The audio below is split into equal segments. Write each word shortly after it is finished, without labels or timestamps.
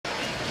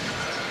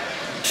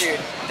Dude,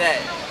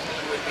 that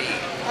would be...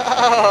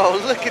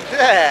 Oh, look at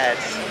that.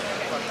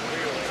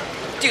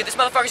 Dude, this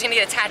motherfucker's gonna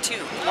get a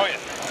tattoo. Oh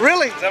yeah.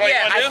 Really? Is that what you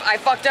want to do? I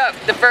fucked up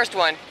the first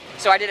one,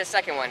 so I did a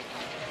second one.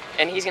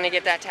 And he's gonna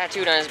get that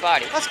tattooed on his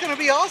body. That's gonna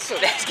be awesome.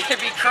 That's gonna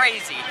be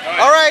crazy.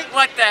 All right.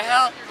 What the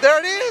hell? There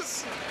it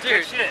is.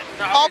 Dude, Shit.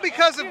 All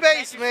because of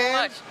bass, thank you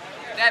man. so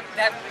much.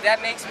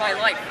 That makes my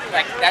life.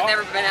 Like, I've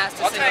never been asked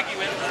to I'll sing. tag you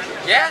in.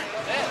 Yeah?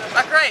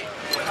 That's great.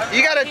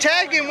 You gotta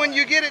tag him when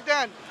you get it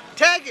done.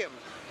 Tag him.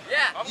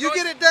 Yeah. You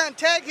get it done.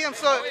 Tag him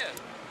so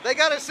they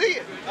gotta see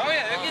it. Oh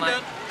yeah, it'll get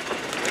done.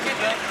 It'll get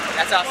done.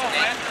 That's awesome,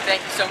 man.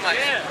 Thank you so much.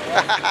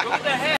 Yeah. Go with the head.